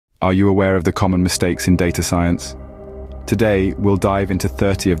Are you aware of the common mistakes in data science? Today, we'll dive into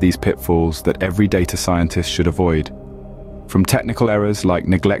 30 of these pitfalls that every data scientist should avoid. From technical errors like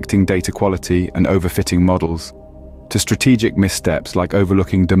neglecting data quality and overfitting models, to strategic missteps like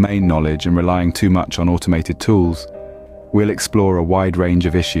overlooking domain knowledge and relying too much on automated tools, we'll explore a wide range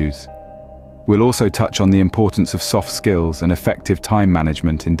of issues. We'll also touch on the importance of soft skills and effective time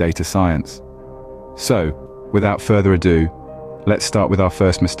management in data science. So, without further ado, let's start with our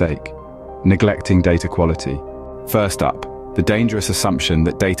first mistake: neglecting data quality. First up, the dangerous assumption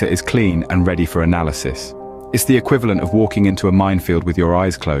that data is clean and ready for analysis. It's the equivalent of walking into a minefield with your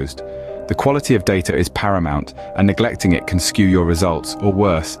eyes closed. The quality of data is paramount, and neglecting it can skew your results, or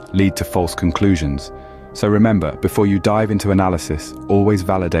worse, lead to false conclusions. So remember, before you dive into analysis, always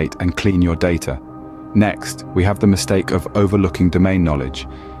validate and clean your data. Next, we have the mistake of overlooking domain knowledge.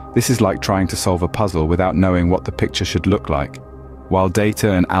 This is like trying to solve a puzzle without knowing what the picture should look like. While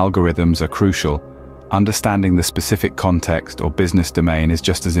data and algorithms are crucial, understanding the specific context or business domain is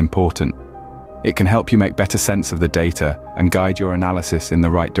just as important. It can help you make better sense of the data and guide your analysis in the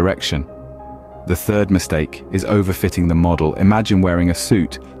right direction. The third mistake is overfitting the model. Imagine wearing a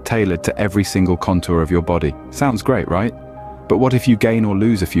suit tailored to every single contour of your body. Sounds great, right? But what if you gain or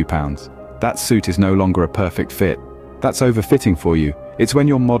lose a few pounds? That suit is no longer a perfect fit. That's overfitting for you. It's when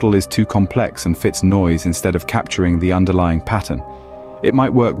your model is too complex and fits noise instead of capturing the underlying pattern. It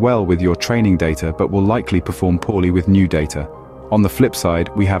might work well with your training data, but will likely perform poorly with new data. On the flip side,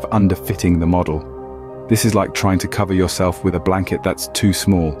 we have underfitting the model. This is like trying to cover yourself with a blanket that's too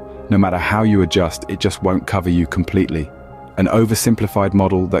small. No matter how you adjust, it just won't cover you completely. An oversimplified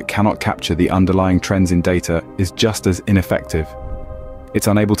model that cannot capture the underlying trends in data is just as ineffective. It's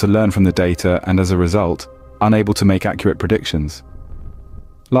unable to learn from the data and, as a result, unable to make accurate predictions.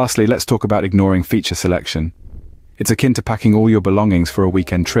 Lastly, let's talk about ignoring feature selection. It's akin to packing all your belongings for a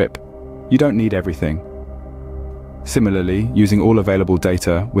weekend trip. You don't need everything. Similarly, using all available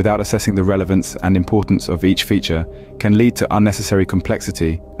data without assessing the relevance and importance of each feature can lead to unnecessary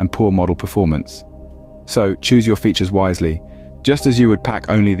complexity and poor model performance. So, choose your features wisely, just as you would pack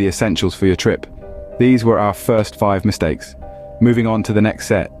only the essentials for your trip. These were our first 5 mistakes. Moving on to the next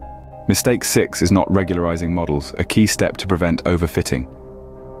set. Mistake 6 is not regularizing models, a key step to prevent overfitting.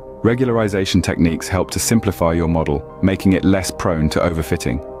 Regularization techniques help to simplify your model, making it less prone to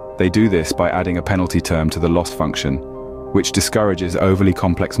overfitting. They do this by adding a penalty term to the loss function, which discourages overly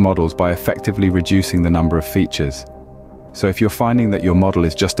complex models by effectively reducing the number of features. So if you're finding that your model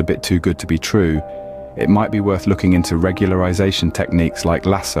is just a bit too good to be true, it might be worth looking into regularization techniques like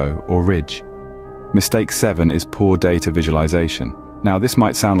lasso or ridge. Mistake 7 is poor data visualization. Now, this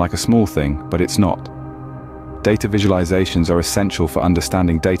might sound like a small thing, but it's not. Data visualizations are essential for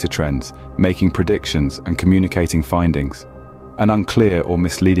understanding data trends, making predictions, and communicating findings. An unclear or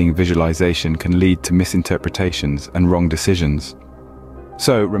misleading visualization can lead to misinterpretations and wrong decisions.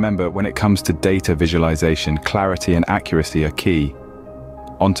 So remember, when it comes to data visualization, clarity and accuracy are key.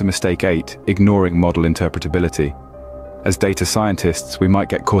 On to mistake 8, ignoring model interpretability. As data scientists, we might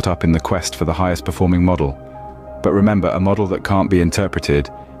get caught up in the quest for the highest performing model. But remember, a model that can't be interpreted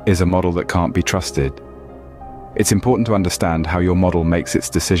is a model that can't be trusted. It's important to understand how your model makes its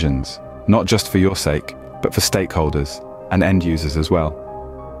decisions, not just for your sake, but for stakeholders and end users as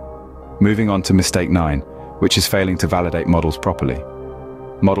well. Moving on to mistake 9, which is failing to validate models properly.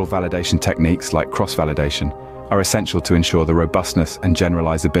 Model validation techniques like cross-validation are essential to ensure the robustness and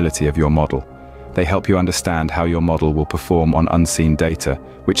generalizability of your model. They help you understand how your model will perform on unseen data,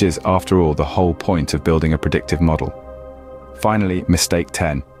 which is, after all, the whole point of building a predictive model. Finally, mistake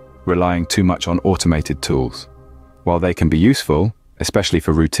 10, relying too much on automated tools. While they can be useful, especially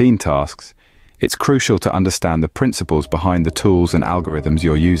for routine tasks, it's crucial to understand the principles behind the tools and algorithms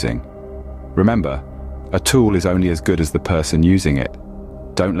you're using. Remember, a tool is only as good as the person using it.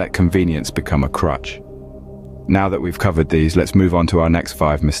 Don't let convenience become a crutch. Now that we've covered these, let's move on to our next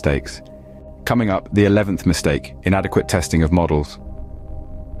 5 mistakes. Coming up, the 11th mistake, inadequate testing of models.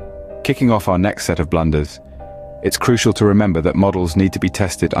 Kicking off our next set of blunders, it's crucial to remember that models need to be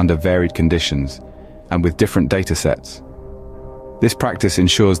tested under varied conditions and with different data sets. This practice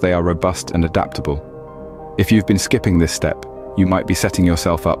ensures they are robust and adaptable. If you've been skipping this step, you might be setting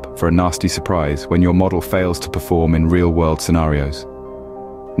yourself up for a nasty surprise when your model fails to perform in real-world scenarios.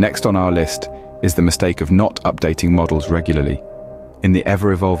 Next on our list is the mistake of not updating models regularly. In the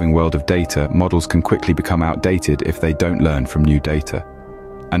ever-evolving world of data, models can quickly become outdated if they don't learn from new data.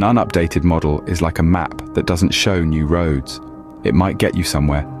 An unupdated model is like a map that doesn't show new roads. It might get you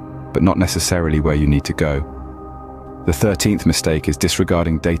somewhere, but not necessarily where you need to go. The 13th mistake is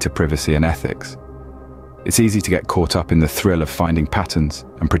disregarding data privacy and ethics. It's easy to get caught up in the thrill of finding patterns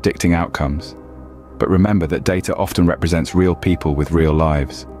and predicting outcomes. But remember that data often represents real people with real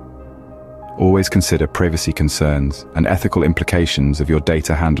lives. Always consider privacy concerns and ethical implications of your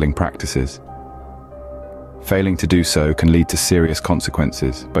data handling practices. Failing to do so can lead to serious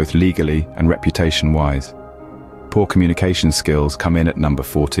consequences, both legally and reputation-wise. Poor communication skills come in at number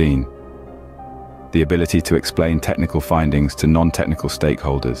 14. The ability to explain technical findings to non-technical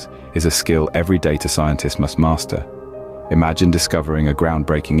stakeholders is a skill every data scientist must master. Imagine discovering a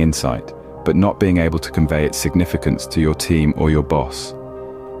groundbreaking insight, but not being able to convey its significance to your team or your boss.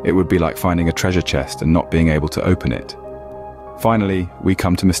 It would be like finding a treasure chest and not being able to open it. Finally, we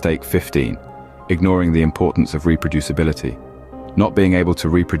come to mistake 15, ignoring the importance of reproducibility. Not being able to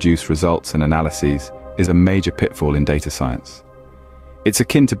reproduce results and analyses is a major pitfall in data science. It's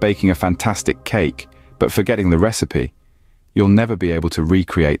akin to baking a fantastic cake, but forgetting the recipe. You'll never be able to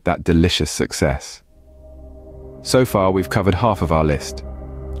recreate that delicious success. So far, we've covered half of our list.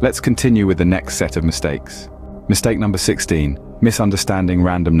 Let's continue with the next set of mistakes. Mistake number 16, misunderstanding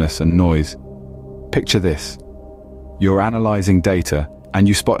randomness and noise. Picture this. You're analyzing data and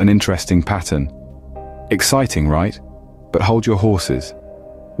you spot an interesting pattern. Exciting, right? But hold your horses.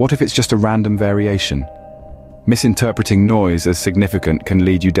 What if it's just a random variation? Misinterpreting noise as significant can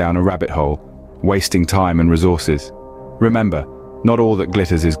lead you down a rabbit hole, wasting time and resources. Remember, not all that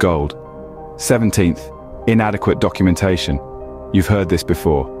glitters is gold. 17th, inadequate documentation. You've heard this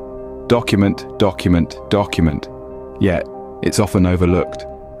before. Document, document, document. Yet, it's often overlooked.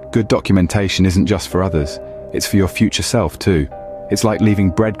 Good documentation isn't just for others, it's for your future self too. It's like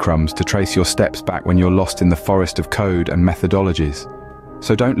leaving breadcrumbs to trace your steps back when you're lost in the forest of code and methodologies.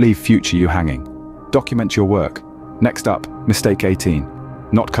 So don't leave future you hanging. Document your work. Next up, mistake 18,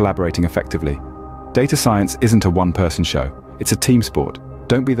 not collaborating effectively. Data science isn't a one-person show. It's a team sport.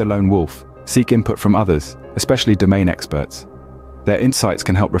 Don't be the lone wolf. Seek input from others, especially domain experts. Their insights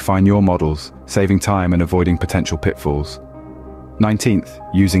can help refine your models, saving time and avoiding potential pitfalls. 19th,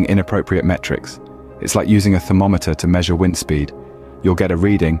 using inappropriate metrics. It's like using a thermometer to measure wind speed. You'll get a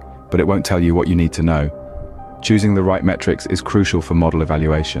reading, but it won't tell you what you need to know. Choosing the right metrics is crucial for model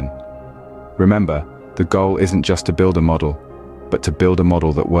evaluation. Remember, the goal isn't just to build a model, but to build a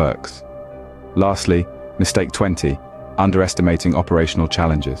model that works. Lastly, mistake 20, underestimating operational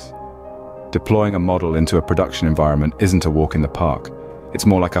challenges. Deploying a model into a production environment isn't a walk in the park. It's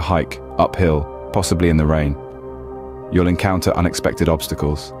more like a hike, uphill, possibly in the rain. You'll encounter unexpected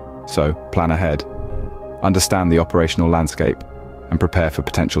obstacles, so plan ahead. Understand the operational landscape and prepare for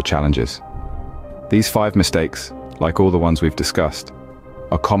potential challenges. These 5 mistakes, like all the ones we've discussed,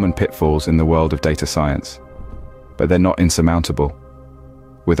 are common pitfalls in the world of data science, but they're not insurmountable.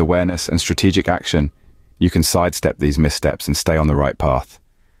 With awareness and strategic action, you can sidestep these missteps and stay on the right path.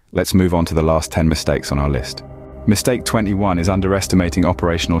 Let's move on to the last 10 mistakes on our list. Mistake 21 is underestimating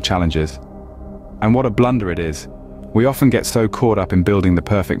operational challenges. And what a blunder it is. We often get so caught up in building the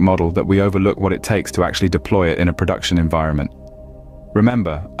perfect model that we overlook what it takes to actually deploy it in a production environment.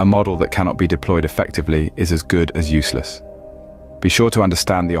 Remember, a model that cannot be deployed effectively is as good as useless. Be sure to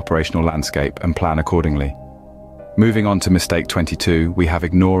understand the operational landscape and plan accordingly. Moving on to mistake 22, we have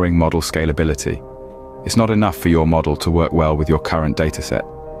ignoring model scalability. It's not enough for your model to work well with your current dataset.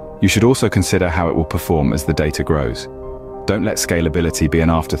 You should also consider how it will perform as the data grows. Don't let scalability be an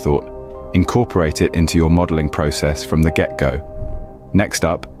afterthought. Incorporate it into your modeling process from the get-go. Next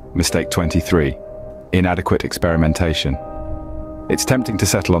up, mistake 23, inadequate experimentation. It's tempting to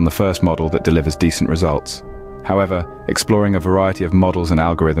settle on the first model that delivers decent results. However, exploring a variety of models and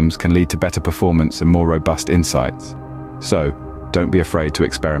algorithms can lead to better performance and more robust insights. So, don't be afraid to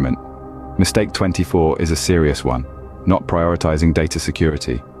experiment. Mistake 24 is a serious one, not prioritizing data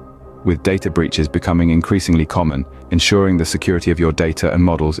security. With data breaches becoming increasingly common, ensuring the security of your data and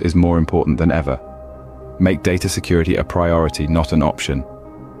models is more important than ever. Make data security a priority, not an option.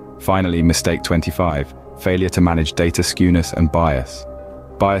 Finally, mistake 25, failure to manage data skewness and bias.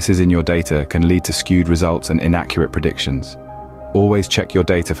 Biases in your data can lead to skewed results and inaccurate predictions. Always check your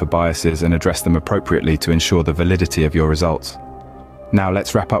data for biases and address them appropriately to ensure the validity of your results. Now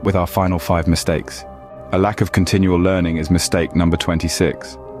let's wrap up with our final 5 mistakes. A lack of continual learning is mistake number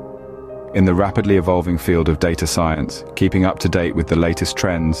 26. In the rapidly evolving field of data science, keeping up to date with the latest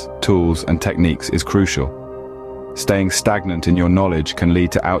trends, tools, and techniques is crucial. Staying stagnant in your knowledge can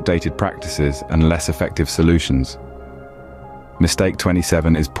lead to outdated practices and less effective solutions. Mistake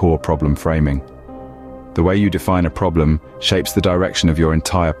 27 is poor problem framing. The way you define a problem shapes the direction of your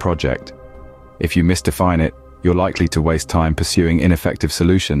entire project. If you misdefine it, you're likely to waste time pursuing ineffective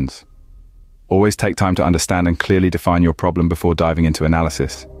solutions. Always take time to understand and clearly define your problem before diving into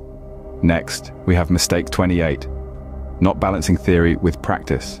analysis. Next, we have mistake 28, not balancing theory with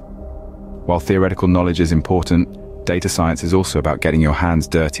practice. While theoretical knowledge is important, data science is also about getting your hands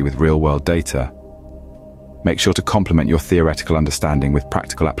dirty with real-world data. Make sure to complement your theoretical understanding with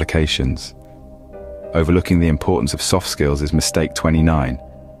practical applications. Overlooking the importance of soft skills is mistake 29.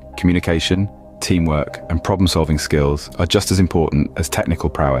 Communication, teamwork, and problem-solving skills are just as important as technical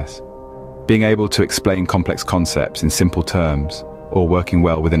prowess. Being able to explain complex concepts in simple terms, or working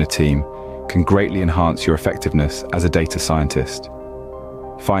well within a team, can greatly enhance your effectiveness as a data scientist.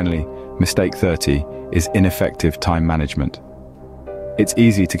 Finally, mistake 30 is ineffective time management. It's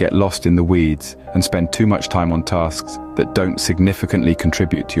easy to get lost in the weeds and spend too much time on tasks that don't significantly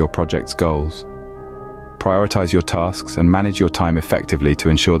contribute to your project's goals. Prioritize your tasks and manage your time effectively to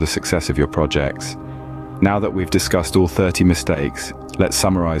ensure the success of your projects. Now that we've discussed all 30 mistakes, let's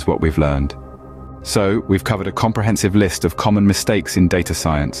summarize what we've learned. So, we've covered a comprehensive list of common mistakes in data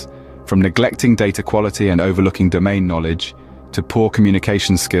science, from neglecting data quality and overlooking domain knowledge, to poor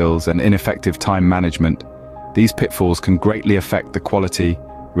communication skills and ineffective time management. These pitfalls can greatly affect the quality,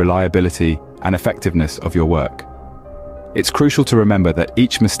 reliability, and effectiveness of your work. It's crucial to remember that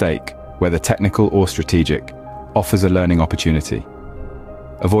each mistake, whether technical or strategic, offers a learning opportunity.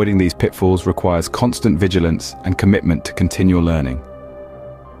 Avoiding these pitfalls requires constant vigilance and commitment to continual learning.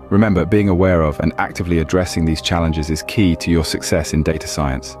 Remember, being aware of and actively addressing these challenges is key to your success in data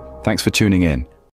science. Thanks for tuning in.